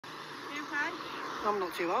I'm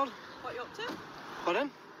not too loud. What are you up to?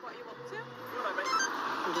 Pardon? What are you up to?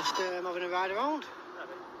 I'm just having a ride around.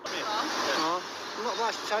 Oh. I'm not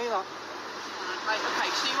obliged to tell you that. Right, okay,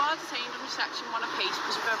 so you are detained under section 1 apiece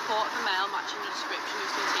because of a report of a male matching the description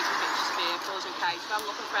who's been taking pictures of vehicles, okay? So I'm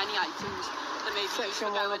looking for any items that may be used for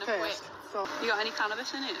going and quit. So, you got any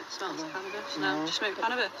cannabis in here? It smells of cannabis. No. Do you smoke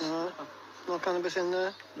cannabis? No. No cannabis in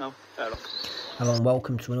there? No, fair enough. Hello and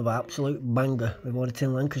welcome to another absolute banger with Detained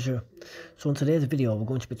in Lancashire. So in today's video we're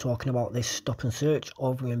going to be talking about this stop and search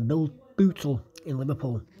over in Bootle in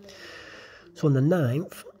Liverpool. So on the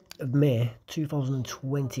 9th of May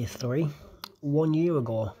 2023, 1 year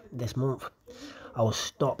ago this month, I was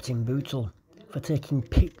stopped in Bootle for taking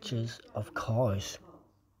pictures of cars.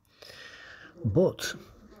 But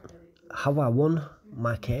have I won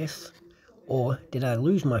my case or did I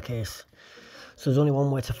lose my case? So there's only one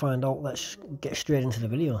way to find out. Let's get straight into the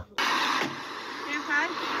video. You okay?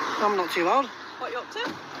 I'm not too loud. What are you up to?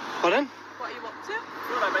 Pardon? What are you up to?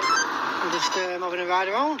 You alright, mate? I'm just having a ride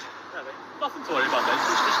around. Yeah, mate. Nothing to worry about, mate.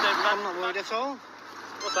 It's just I'm not worried at all.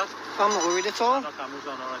 What's that? I'm not worried at all. No cameras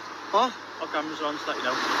on, alright. What? No cameras on, just let you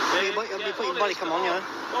know. You put your body cam on, yeah?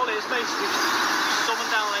 All it is, mate, is someone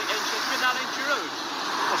down Entry. It's been down Entry Road.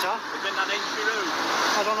 What's that? It's been down Entry Road.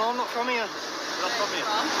 I don't know, I'm not from here. You're not from here?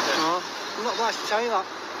 No. I'm not obliged to tell you that.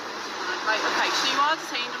 Right, okay, so you are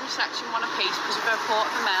detained under section 1 apiece because of a report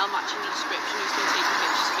of a male matching the description who's been taking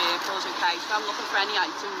pictures of vehicles, okay? So I'm looking for any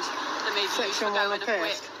items that may be used for Section 1 going and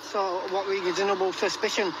quit. apiece. So what reasonable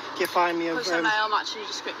suspicion do you find me of? Because a male matching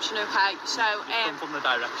the description, okay? So, Come from the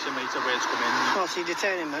direction, mate, of where it's coming. Oh, so you're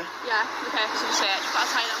detaining me? yeah, for the purpose of the search. But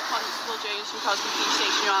I'll tell you that Constable Jones from Cosby Police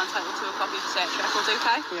Station, you are entitled to a copy of the search record,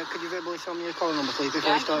 okay? Yeah, could you verbally tell me your collar number, please,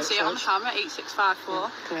 before Yeah, you you can start? see it on the camera,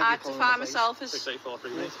 8654. Can I I have your define collar number, myself as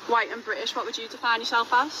 6843, mate. white and British. What would you define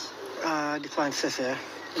yourself as? Decline sis here.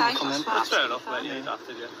 Okay, Comment. that's That's fair enough, fine. mate. Yeah,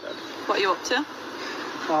 after you. What are you up to?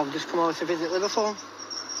 Well, I've just come over to visit Liverpool.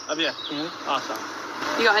 Have you? Yeah. Ah, Sam.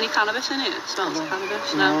 You got any cannabis in here? It smells of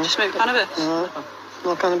cannabis. No. Do you smoke cannabis? No.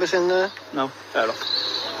 No cannabis in there. No, fair enough.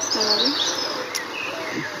 No worries.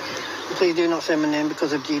 Please do not say my name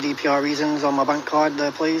because of GDPR reasons on my bank card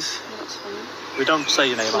there, please. That's fine. We don't say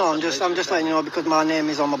your name. No, I'm just letting you know because my name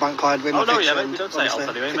is on my bank card with my no, picture. yeah, mate, we don't say it off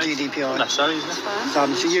anyway, for mate. GDPR. Unnecessary, isn't it? That's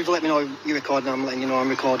fine. So you've let me know you're recording, I'm letting you know I'm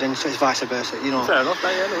recording, so it's vice versa, you know. Fair enough,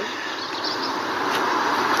 mate, yeah, no worries.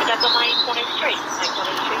 Remember my 103? My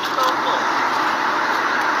 103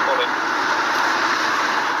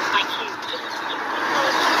 Thank you.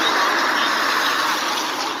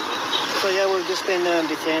 So yeah, we've just been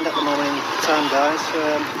detained at the moment in time, guys.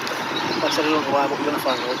 Like I said, I don't know why, but we're going to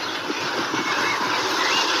find out.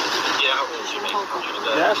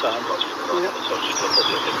 Yeah, Sam. Yeah.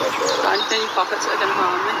 Got anything in your pockets that are going to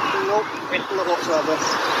harm me? Nope, not whatsoever.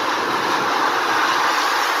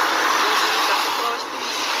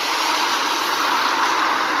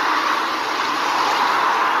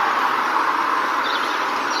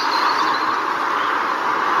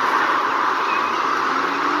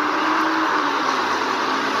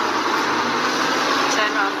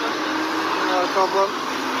 Turn round, look. No problem.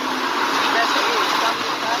 That's what you want,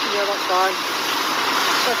 Yeah, that's fine.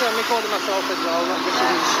 Especially I'm recording myself as well, not just,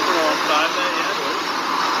 you know. Fine, mate, yeah, no worries.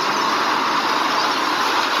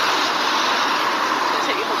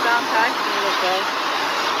 Take your hook down, okay? Okay.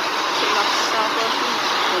 Take your mask yourself, open.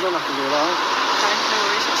 I don't have to do that. Okay, no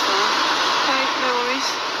worries, that's fine. Okay, no worries.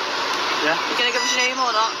 Yeah. You going to give us your name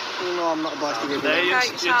or not? You know I'm not obliged to give you There, that.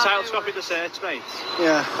 you're entitled to copy the search, mate.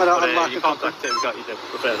 Yeah, I don't But like you a can't copy. collect it, we got you, do.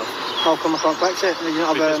 Fair enough. How come I can't collect it? You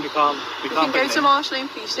don't Because have we can't You can go put to your name. Marshall Lane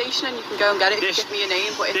Police Station and you can go and get it if you give me your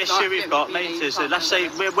name, but if The not, issue we've got, mate, is let's say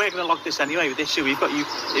we're going to log this anyway. With the issue we've got,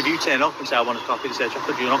 if you turn up and say I want to copy the search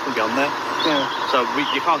record, you're not going to be on there. Yeah. So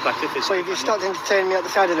you can't collect it. So if you stopped and detained me at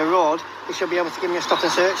the side of the road, you should be able to give me a stop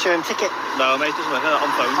and search ticket. No, mate, it doesn't work on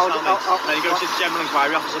phones now, mate. Then you go to the General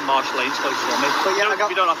Inquiry Office in Marshall Lane, close as well, mate. But yeah,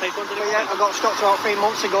 you don't have paper under But it. yeah, I got stopped about 3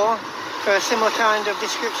 months ago for a similar kind of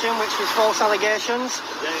description, which was false allegations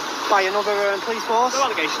by another police force. No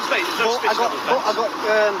allegations, mate. There's no But I got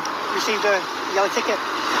received a yellow ticket.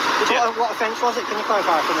 What offence was it? Can you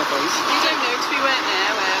clarify for me, please? You don't know because we weren't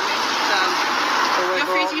there, were we? You're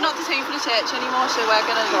free to, you're not detained for the search anymore, so we're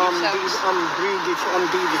going to leave. I'm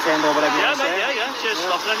de-detained or whatever you want to say. Yeah. Cheers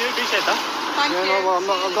for stopping on you. Appreciate that. Thank you. No, well,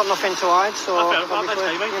 I've got nothing to hide, so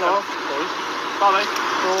obviously, you know. Bye, mate.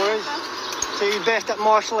 No worries. So you're based at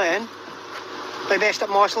Marshall Lane? They're based at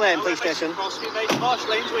Marshall Lane Police Station? Marshall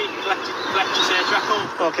Lane's where you can collect your search record.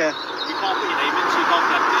 Okay. You can't put your name in, so you can't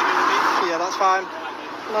collect it. Yeah, that's fine.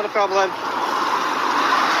 Not a problem.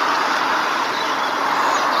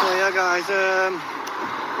 So yeah, guys,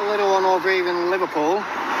 a little one over here in Liverpool.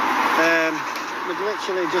 We've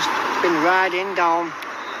literally just been riding down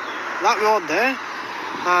that road there,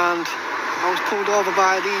 and I was pulled over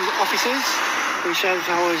by these officers who says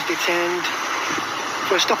I was detained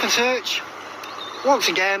for a stop and search once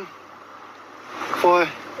again for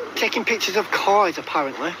taking pictures of cars,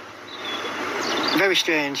 apparently. Very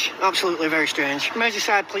strange, absolutely very strange.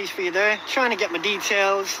 Merseyside police for you there, trying to get my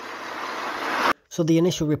details. So the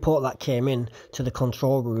initial report that came in to the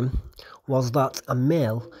control room was that a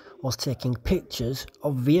male was taking pictures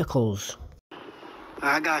of vehicles.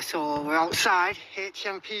 Alright guys, so we're outside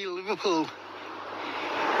HMP Liverpool.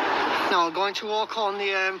 Now we're going to walk on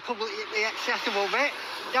the publicly accessible bit,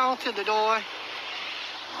 down to the door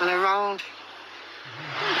and around.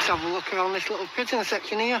 Let's have a look around this little prison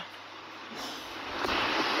section here.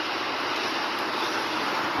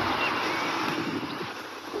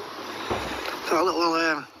 Got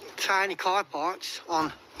little tiny car parks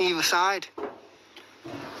on either side.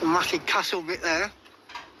 A massive castle bit there.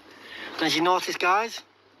 And as you notice guys,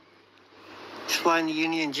 it's flying the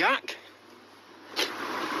Union Jack.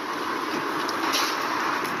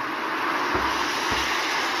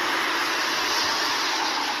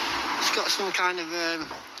 It's got some kind of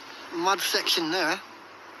mud section there.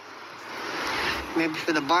 Maybe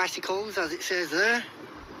for the bicycles, as it says there.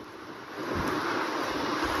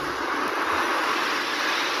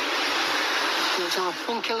 It's a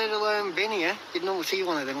funky little bin here. You'd normally see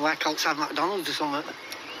one of them like outside McDonald's or something.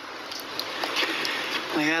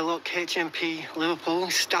 Yeah, look, HMP Liverpool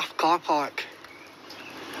staff car park.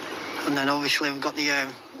 And then obviously we've got the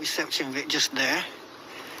reception bit just there.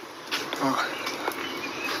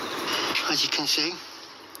 As you can see,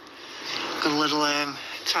 got a little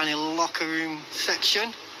tiny locker room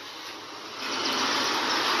section.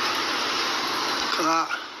 Look at that.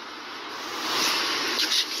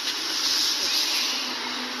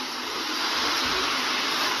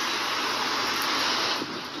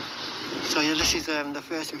 So yeah, this is the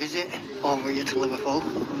first visit over here to Liverpool.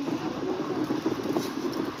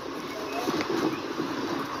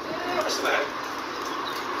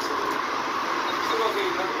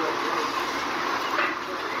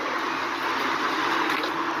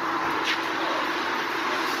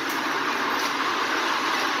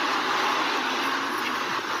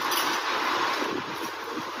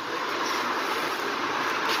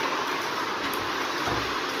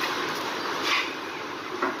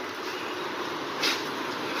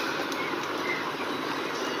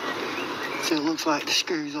 So it looks like the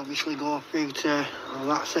screws obviously go through to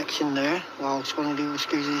that section there, whilst one of the other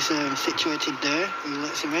screws is situated there, who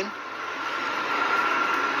lets them in.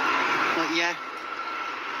 But yeah,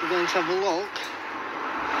 we're going to have a look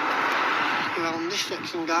around this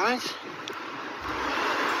section guys.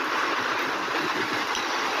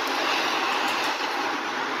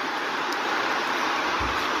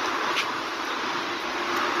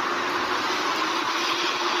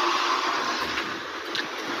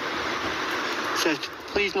 Says,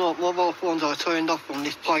 please note mobile phones are turned off from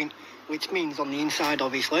this point, which means on the inside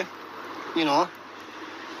obviously, you know.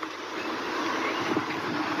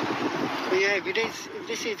 But yeah, if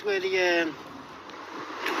this is where the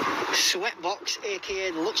sweat box, aka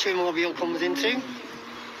the luxury mobile, comes into,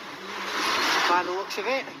 by the looks of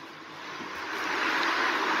it.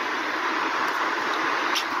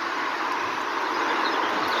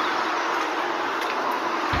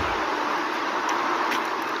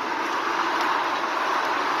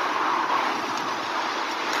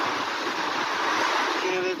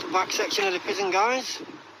 Back section of the prison guys,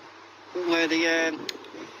 where the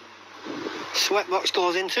sweat box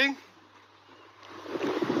goes into.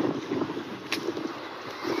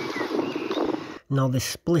 Now this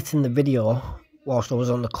split in the video whilst I was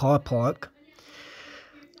on the car park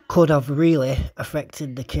could have really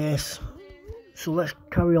affected the case, so let's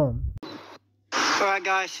carry on. Alright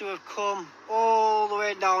guys, so we've come all the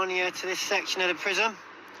way down here to this section of the prison.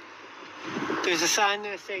 There's a sign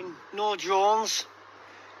there saying no drones.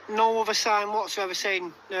 No other sign whatsoever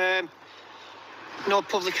saying no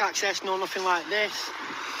public access, no nothing like this.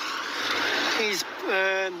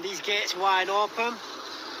 These gates wide open,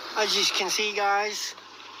 as you can see guys.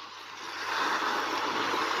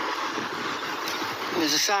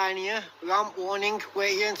 There's a sign here, ramp warning,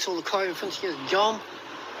 wait here until the car in front of you is gone.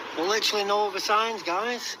 But literally no other signs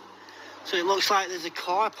guys. So it looks like there's a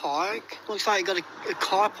car park, looks like you've got a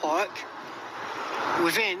car park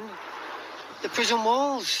within the prison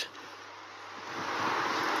walls.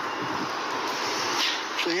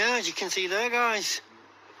 So yeah, as you can see there guys.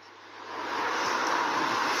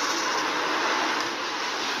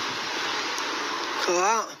 Look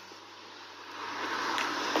at that.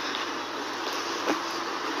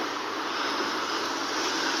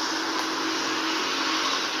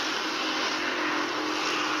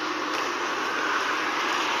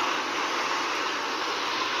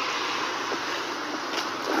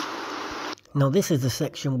 Now this is the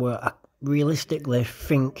section where I realistically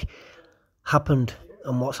think happened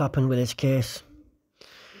and what's happened with this case.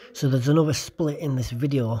 So there's another split in this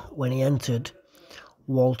video when he entered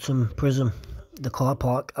Walton Prison, the car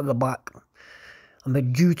park at the back.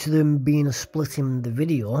 And due to them being a split in the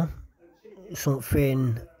video,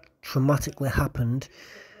 something traumatically happened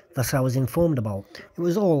that I was informed about. It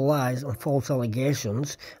was all lies and false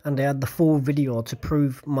allegations, and I had the full video to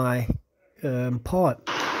prove my part.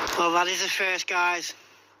 Well, that is the first, guys.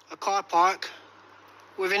 A car park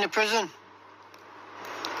within a prison.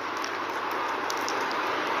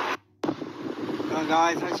 Well,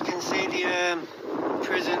 guys, as you can see, the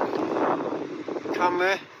prison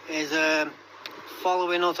camera is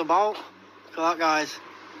following us about. Look at that, guys.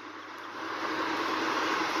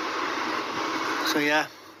 So yeah,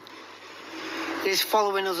 it's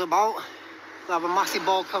following us about. They have a massive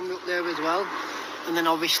ball camera up there as well, and then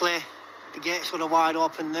obviously the gates sort of wide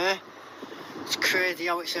open there. It's crazy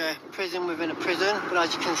how it's a prison within a prison, but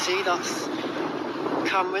as you can see, that's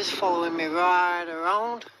cameras following me right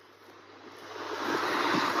around.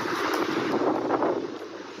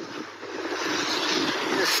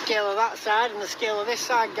 The scale of that side and the scale of this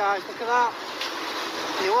side, guys, look at that.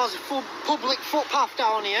 There was a full public footpath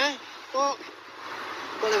down here, look,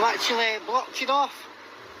 but they've actually blocked it off.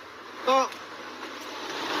 Look,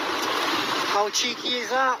 how cheeky is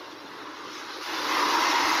that?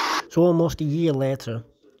 So almost a year later,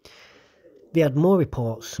 they had more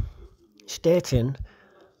reports stating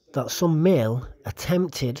that some male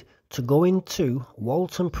attempted to go into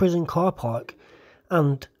Walton Prison car park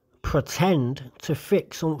and pretend to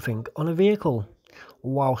fix something on a vehicle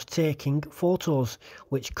whilst taking photos,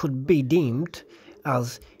 which could be deemed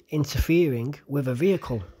as interfering with a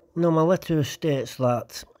vehicle. Now, my letter states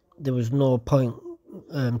that there was no point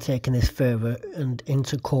taking this further and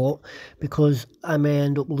into court because I may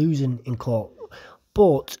end up losing in court.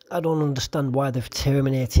 But I don't understand why they've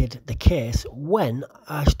terminated the case when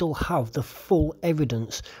I still have the full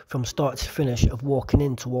evidence from start to finish of walking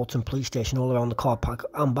into Walton Police Station all around the car park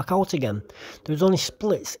and back out again. There's only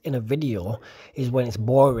splits in a video is when it's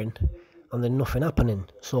boring and there's nothing happening.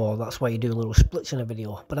 So that's why you do little splits in a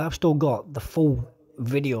video. But I've still got the full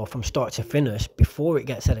video from start to finish before it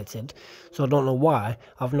gets edited. So I don't know why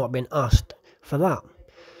I've not been asked for that.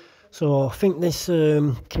 So I think this case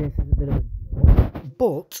is a bit of a...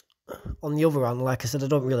 But, on the other hand, like I said, I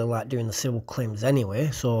don't really like doing the civil claims anyway,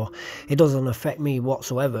 so it doesn't affect me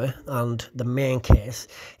whatsoever, and the main case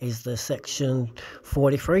is the Section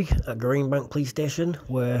 43 at Greenbank Police Station,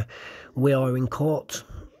 where we are in court.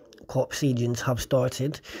 Court proceedings have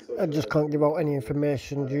started. I just can't give out any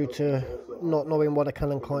information due to not knowing what I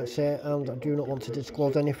can and can't say, and I do not want to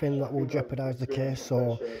disclose anything that will jeopardise the case,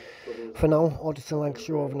 so for now, Auditor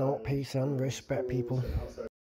Lancashire over and out, peace and respect, people.